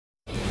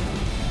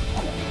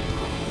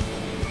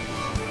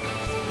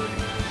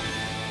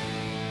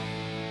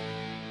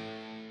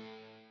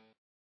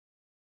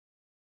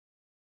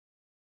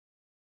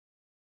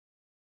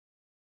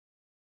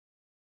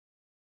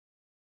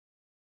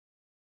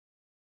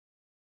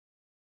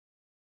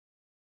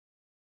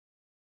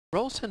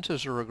Role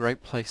centers are a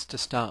great place to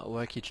start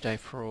work each day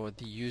for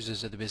the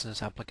users of the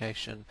business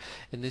application.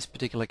 In this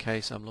particular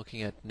case, I'm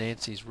looking at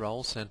Nancy's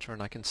role center,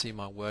 and I can see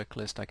my work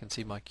list, I can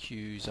see my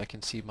queues, I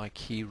can see my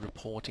key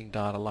reporting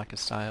data like a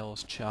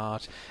sales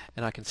chart,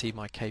 and I can see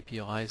my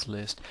KPIs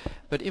list.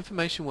 But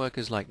information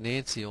workers like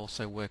Nancy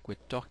also work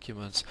with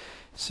documents.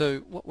 So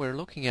what we're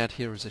looking at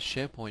here is a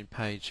SharePoint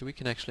page, so we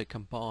can actually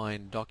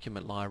combine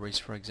document libraries,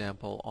 for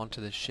example,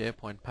 onto this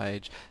SharePoint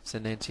page so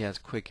Nancy has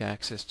quick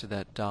access to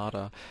that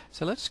data.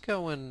 So let's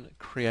go and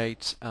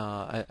create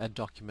a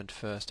document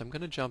first. I'm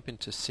going to jump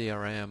into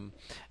CRM,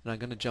 and I'm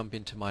going to jump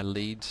into my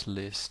leads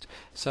list.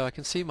 So I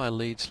can see my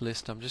leads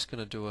list. I'm just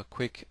going to do a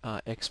quick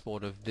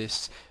export of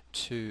this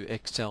to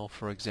Excel,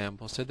 for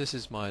example. So this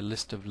is my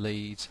list of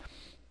leads.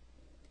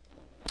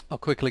 I'll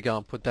quickly go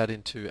and put that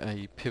into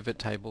a pivot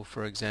table,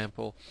 for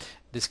example.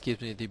 This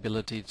gives me the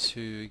ability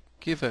to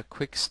give a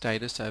quick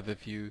status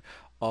overview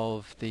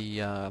of the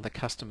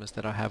customers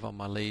that I have on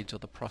my leads, or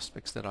the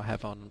prospects that I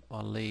have on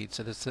leads.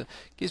 So this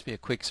gives me a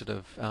quick sort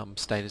of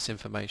status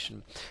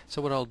information.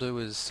 So what I'll do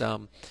is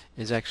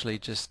actually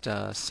just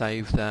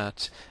save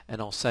that,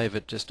 and I'll save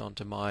it just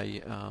onto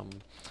my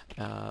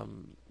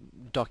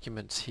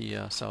documents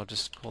here. So I'll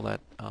just call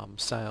that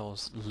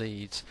sales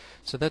leads.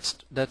 So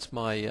that's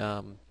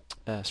my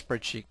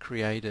spreadsheet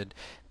created.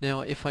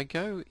 Now if I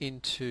go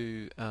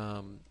into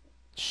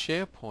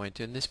SharePoint,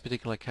 in this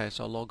particular case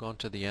I'll log on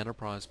to the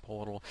enterprise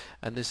portal,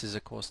 and this is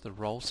of course the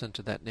role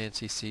center that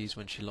Nancy sees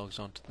when she logs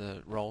on to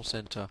the role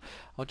center.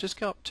 I'll just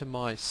go up to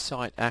my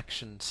site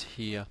actions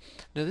here.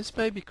 Now this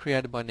may be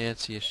created by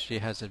Nancy if she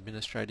has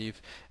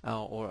administrative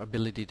or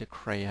ability to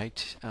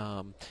create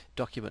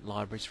document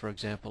libraries, for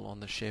example, on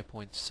the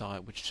SharePoint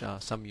site, which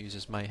some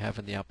users may have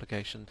in the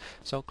application.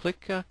 So I'll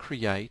click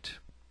create,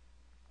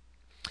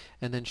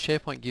 and then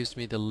SharePoint gives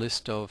me the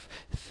list of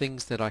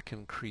things that I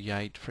can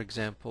create, for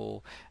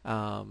example,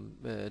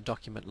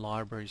 document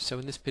libraries. So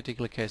in this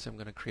particular case I'm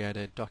going to create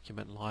a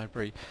document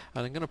library,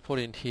 and I'm going to put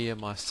in here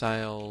my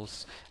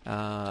sales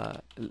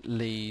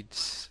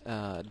leads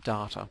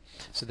data.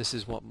 So this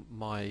is what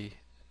my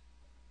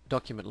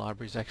document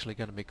library is actually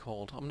going to be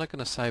called. I'm not going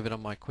to save it on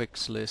my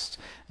quicks list,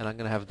 and I'm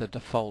going to have the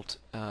default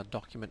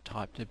document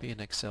type to be an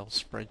Excel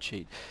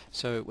spreadsheet.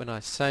 So when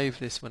I save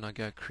this, when I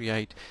go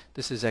create,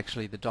 this is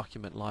actually the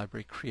document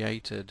library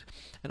created,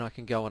 and I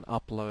can go and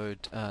upload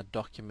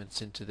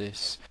documents into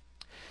this.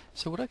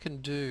 So what I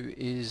can do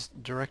is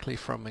directly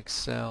from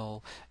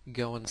Excel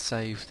go and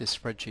save this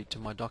spreadsheet to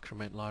my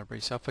document library.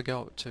 So if I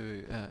go up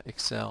to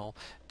Excel,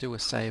 do a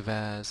save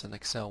as an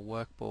Excel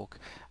workbook,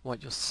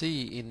 what you'll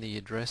see in the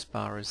address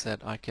bar is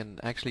that I can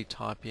actually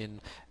type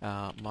in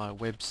my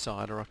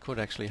website, or I could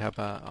actually have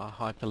a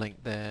hyperlink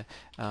there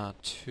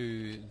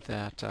to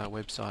that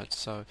website.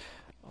 So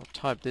I'll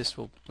type this,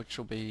 which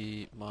will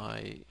be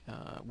my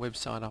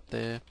website up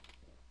there,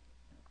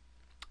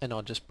 and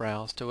I'll just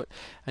browse to it,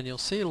 and you'll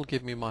see it'll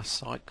give me my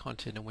site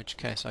content, in which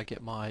case I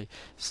get my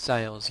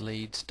sales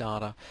leads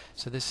data.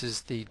 So this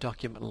is the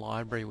document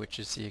library, which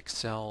is the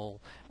Excel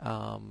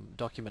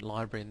document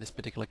library in this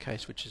particular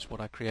case, which is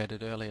what I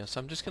created earlier. So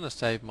I'm just going to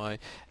save my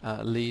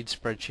lead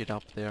spreadsheet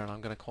up there, and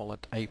I'm going to call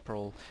it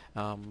April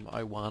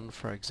 01,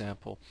 for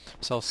example.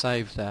 So I'll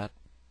save that,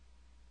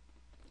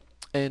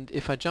 and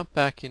if I jump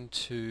back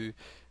into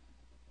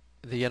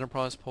the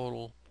enterprise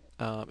portal,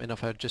 and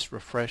if I just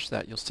refresh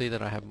that, you'll see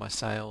that I have my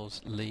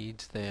sales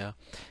leads there.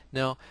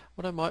 Now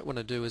what I might want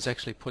to do is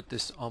actually put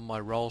this on my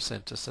role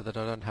center so that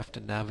I don't have to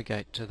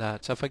navigate to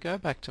that. So if I go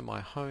back to my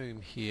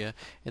home here,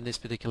 in this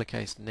particular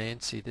case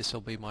Nancy, this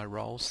will be my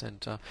role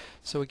center.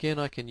 So again,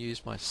 I can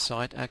use my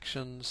site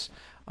actions,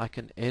 I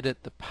can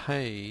edit the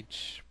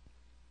page,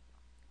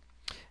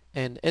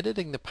 and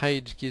editing the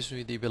page gives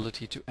me the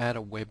ability to add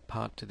a web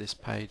part to this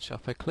page. So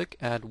if I click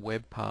add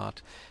web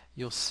part,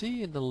 you'll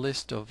see in the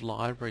list of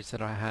libraries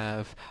that I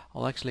have,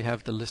 I'll actually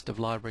have the list of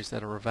libraries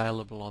that are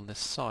available on this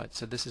site.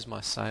 So this is my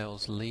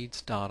sales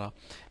leads data.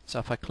 So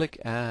if I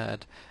click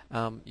add,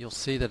 you'll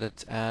see that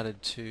it's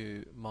added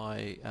to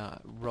my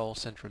role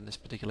center in this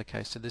particular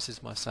case. So this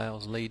is my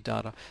sales lead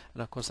data,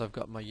 and of course I've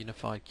got my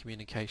unified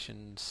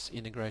communications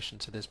integration.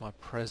 So there's my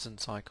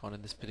presence icon.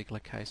 In this particular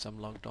case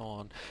I'm logged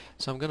on.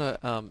 So I'm going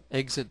to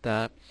exit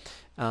that.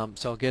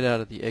 So I'll get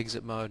out of the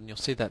exit mode, and you'll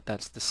see that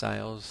that's the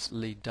sales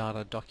lead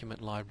data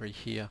document library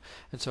here.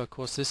 And so of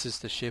course this is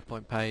the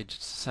SharePoint page.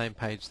 It's the same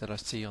page that I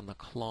see on the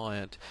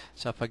client.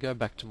 So if I go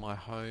back to my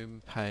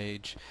home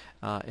page,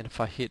 and if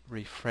I hit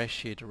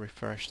refresh here to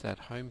refresh that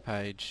home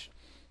page,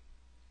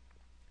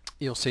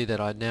 you'll see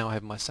that I now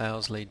have my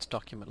sales leads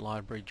document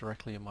library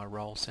directly in my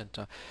role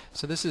center.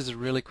 So this is a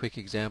really quick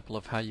example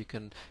of how you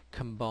can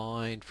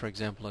combine, for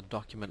example, a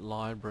document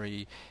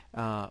library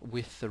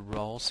with the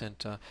role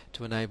center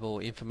to enable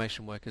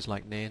information workers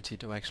like Nancy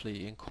to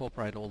actually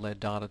incorporate all their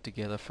data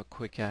together for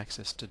quick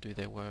access to do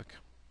their work.